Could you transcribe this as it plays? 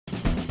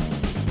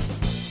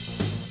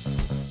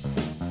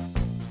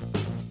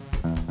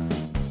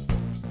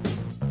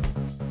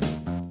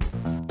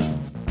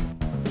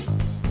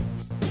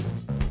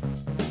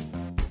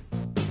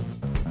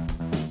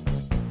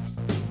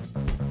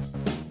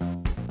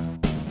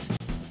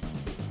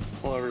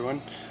Hello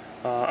everyone.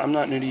 I'm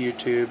not new to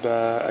YouTube.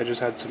 I just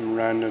had some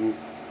random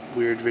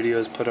weird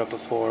videos put up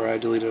before. I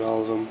deleted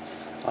all of them.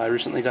 I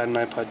recently got an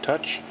iPod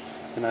Touch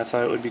and I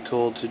thought it would be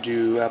cool to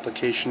do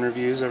application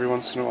reviews every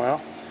once in a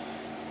while.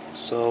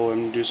 So I'm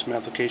going to do some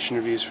application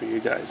reviews for you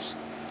guys.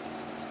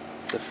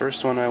 The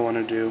first one I want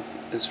to do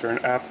is for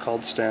an app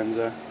called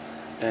Stanza,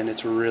 and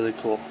it's really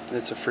cool.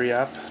 It's a free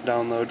app,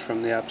 download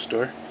from the App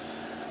Store.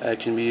 It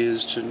can be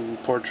used in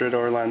portrait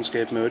or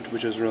landscape mode,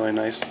 which is really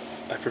nice.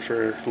 I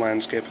prefer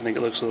landscape. I think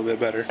it looks a little bit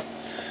better.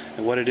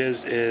 And what it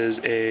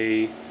is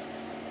a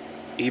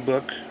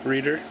ebook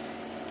reader,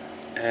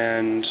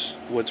 and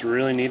what's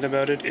really neat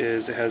about it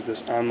is it has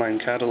this online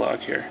catalog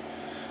here.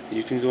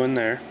 You can go in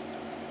there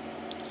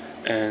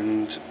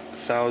and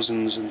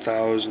thousands and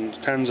thousands,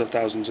 tens of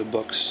thousands of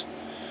books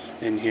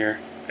in here,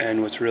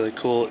 and what's really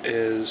cool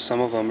is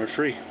some of them are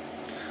free.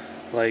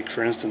 Like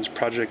for instance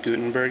Project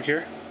Gutenberg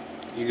here.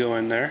 You go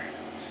in there,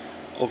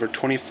 over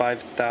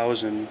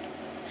 25,000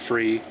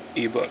 free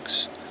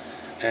ebooks,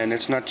 and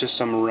it's not just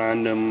some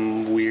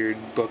random weird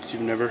book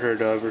you've never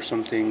heard of or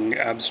something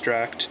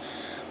abstract.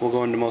 We'll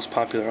go into most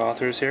popular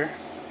authors here.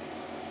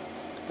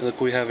 And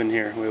look what we have in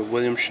here. We have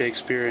William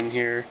Shakespeare in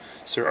here,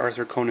 Sir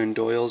Arthur Conan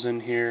Doyle's in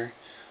here,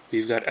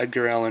 we've got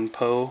Edgar Allan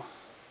Poe,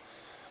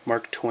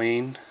 Mark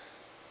Twain,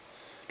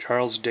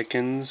 Charles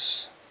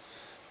Dickens.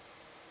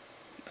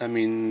 I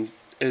mean,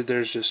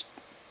 there's just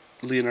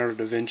Leonardo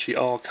da Vinci,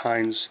 all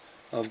kinds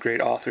of great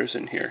authors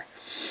in here.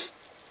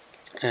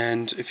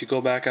 And if you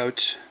go back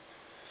out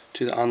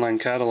to the online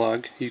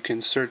catalog, you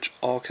can search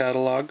all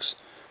catalogs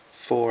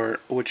for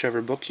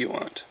whichever book you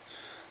want.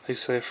 Like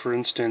say for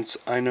instance,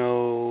 I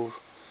know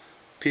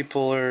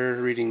people are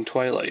reading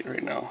Twilight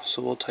right now,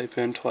 so we'll type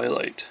in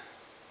Twilight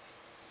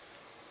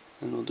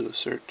and we'll do a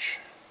search,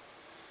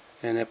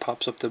 and it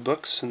pops up the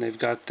books and they've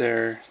got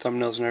their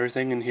thumbnails and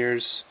everything, and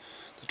here's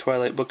the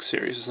Twilight book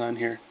series is on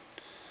here.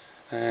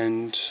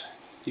 And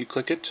you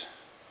click it,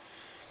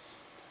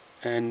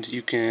 and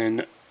you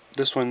can,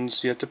 this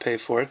one's, you have to pay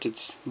for it.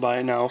 It's buy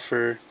it now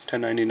for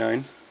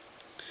 $10.99,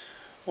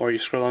 or you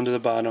scroll on to the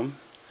bottom,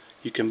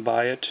 you can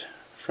buy it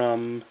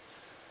from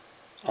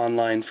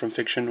online from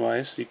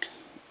FictionWise,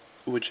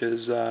 which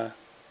is the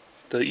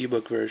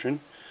ebook version.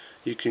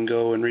 You can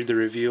go and read the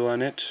review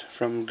on it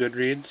from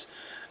Goodreads,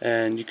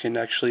 and you can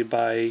actually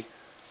buy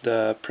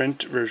the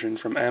print version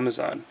from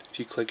Amazon. If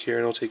you click here,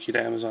 it'll take you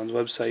to Amazon's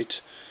website,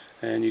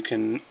 and you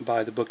can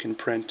buy the book in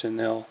print and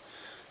they'll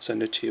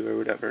send it to you or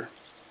whatever.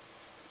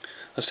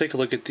 Let's take a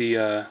look at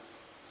the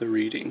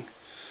reading.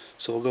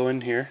 So we'll go in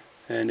here,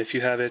 and if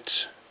you have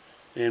it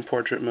in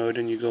portrait mode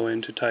and you go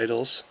into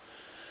titles,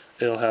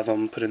 it'll have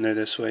them put in there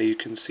this way. You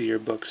can see your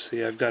books.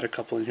 See, I've got a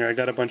couple in here. I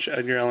got a bunch of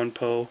Edgar Allan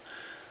Poe.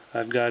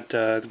 I've got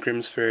the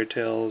Grimm's Fairy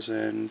Tales,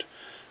 and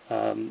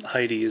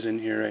Heidi is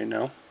in here right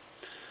now.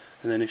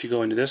 And then if you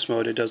go into this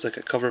mode, it does like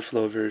a cover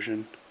flow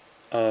version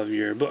of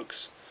your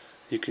books.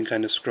 You can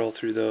kind of scroll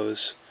through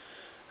those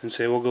and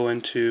say, we'll go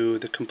into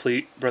the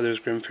complete Brothers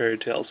Grimm fairy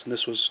tales, and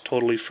this was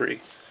totally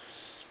free.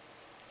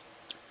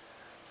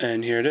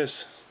 And here it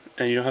is.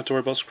 And you don't have to worry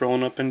about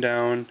scrolling up and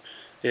down.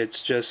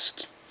 It's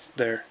just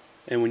there.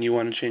 And when you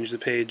want to change the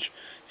page,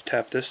 you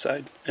tap this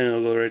side and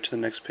it'll go right to the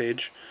next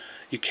page.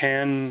 You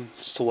can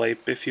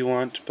swipe if you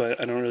want, but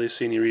I don't really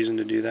see any reason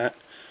to do that.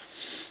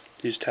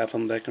 You just tap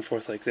them back and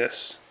forth like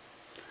this.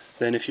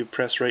 Then if you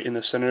press right in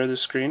the center of the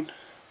screen,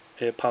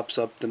 it pops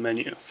up the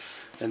menu.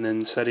 And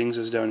then settings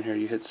is down here.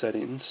 You hit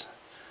settings,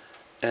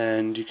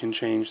 and you can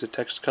change the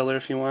text color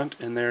if you want,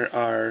 and there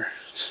are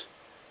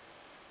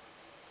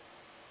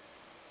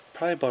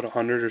probably about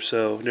 100 or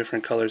so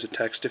different colors of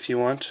text if you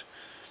want.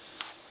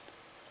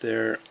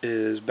 There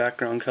is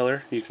background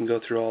color. You can go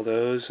through all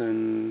those,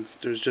 and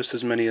there's just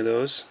as many of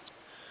those.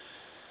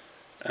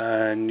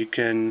 And you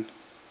can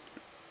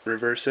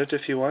reverse it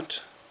if you want.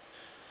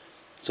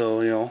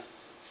 So, you know,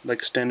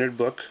 like a standard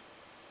book,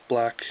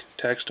 black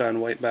text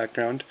on white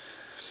background.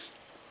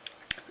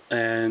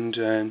 And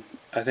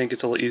I think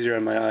it's a little easier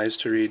on my eyes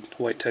to read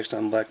white text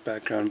on black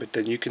background, but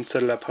then you can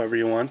set it up however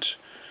you want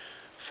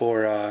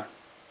for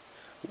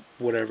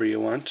whatever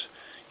you want.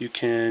 You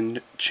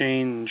can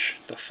change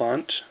the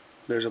font.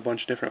 There's a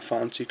bunch of different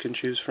fonts you can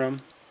choose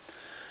from.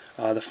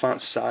 The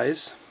font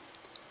size,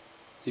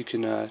 you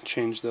can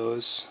change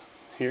those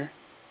here.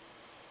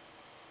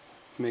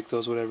 Make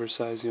those whatever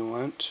size you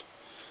want.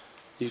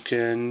 You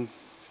can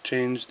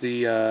change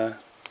the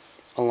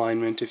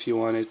alignment if you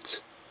want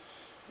it.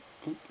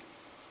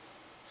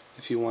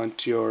 If you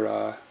want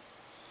your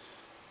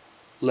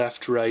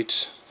left,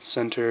 right,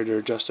 centered,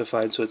 or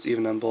justified so it's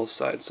even on both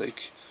sides,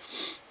 like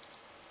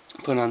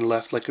put on the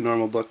left like a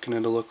normal book and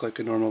it'll look like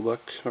a normal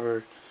book,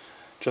 or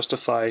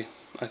justify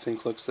I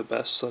think looks the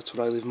best, so that's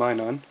what I leave mine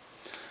on.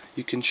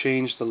 You can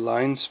change the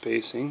line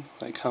spacing,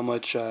 like how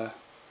much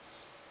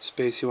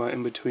space you want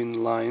in between the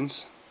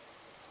lines.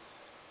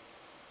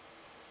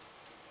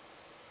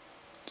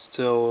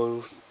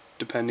 So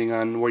depending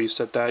on where you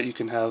set that, you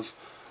can have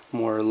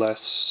more or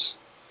less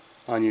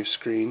on your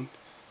screen.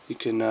 You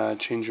can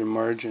change your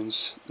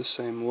margins the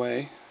same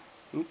way.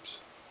 Oops.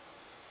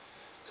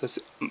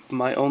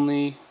 My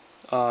only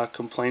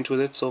complaint with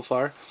it so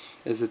far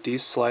is that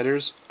these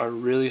sliders are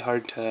really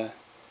hard to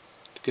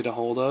get a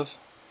hold of.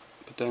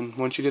 But then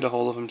once you get a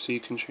hold of them, so you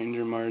can change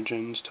your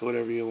margins to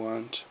whatever you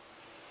want.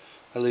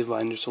 I leave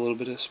mine just a little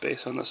bit of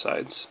space on the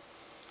sides.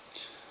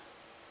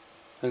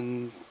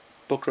 And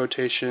book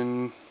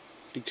rotation,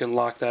 you can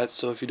lock that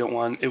so if you don't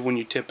want it, when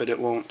you tip it, it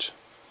won't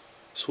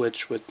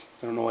switch. But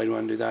I don't know why you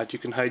want to do that. You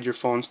can hide your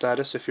phone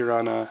status if you're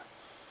on a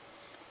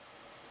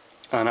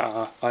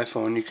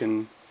iPhone. You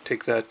can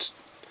take that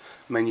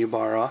menu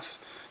bar off.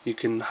 You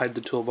can hide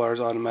the toolbars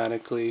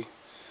automatically,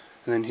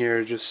 and then here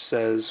it just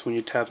says when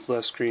you tap the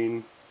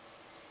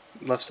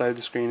left side of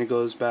the screen, it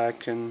goes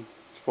back and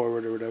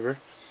forward or whatever.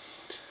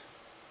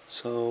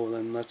 So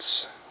then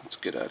let's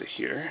get out of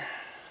here,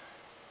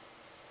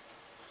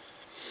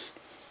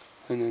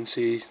 and then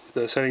see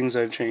the settings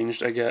I've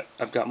changed.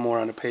 I've got more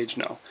on a page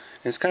now,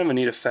 and it's kind of a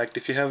neat effect.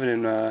 If you have it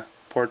in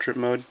portrait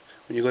mode,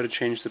 when you go to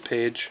change the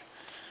page,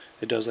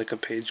 it does like a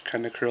page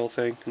kind of curl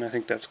thing, and I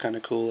think that's kind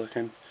of cool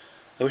looking.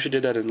 I wish it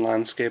did that in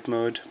landscape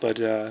mode, but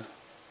it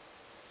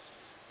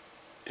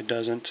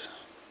doesn't.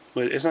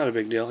 But it's not a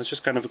big deal. It's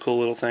just kind of a cool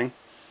little thing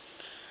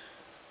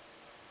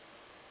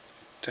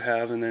to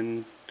have, and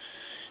then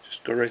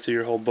just go right through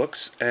your whole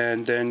books,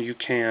 and then you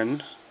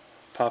can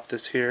pop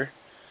this here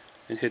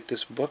and hit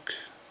this book,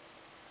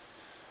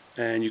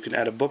 and you can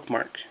add a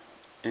bookmark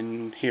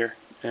in here,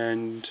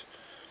 and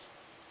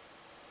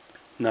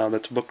now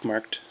that's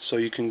bookmarked. So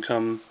you can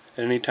come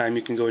at any time,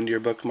 you can go into your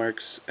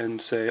bookmarks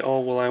and say, oh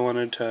well, I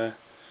wanted to,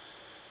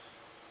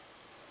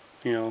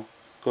 you know,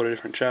 go to a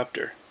different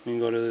chapter. You can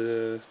go to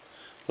the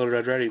Little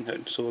Red Riding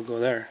Hood, so we'll go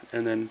there,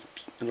 and then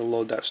it'll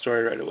load that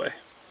story right away.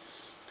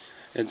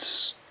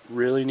 It's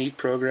really neat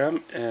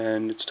program,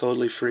 and it's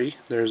totally free.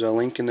 There's a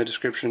link in the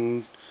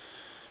description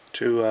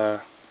to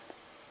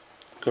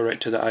go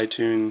right to the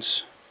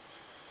iTunes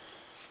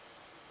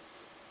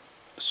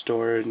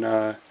store and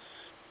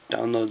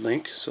download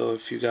link. So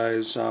if you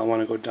guys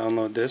want to go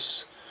download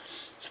this,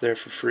 it's there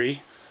for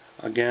free.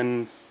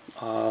 Again,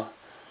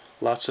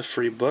 lots of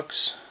free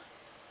books.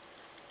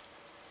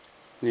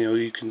 You know,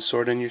 you can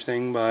sort in your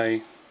thing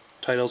by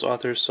titles,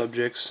 authors,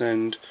 subjects,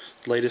 and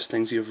latest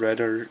things you've read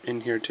are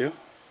in here too.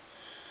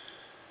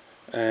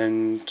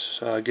 And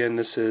again,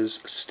 this is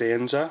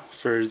Stanza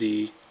for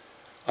the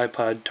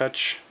iPod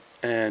Touch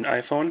and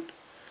iPhone.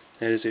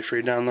 It is a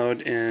free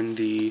download in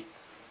the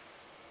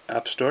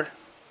App Store,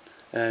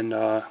 and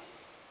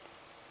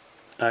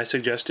I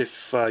suggest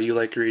if you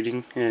like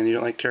reading and you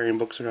don't like carrying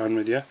books around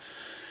with you,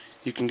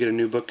 you can get a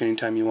new book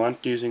anytime you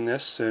want using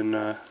this,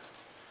 and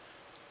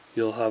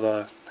you'll have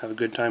a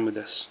good time with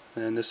this.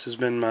 And this has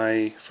been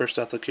my first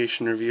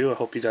application review. I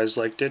hope you guys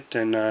liked it,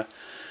 and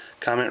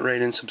comment,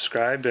 rate, and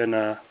subscribe,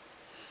 and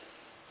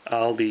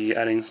I'll be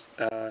adding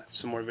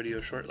some more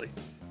videos shortly.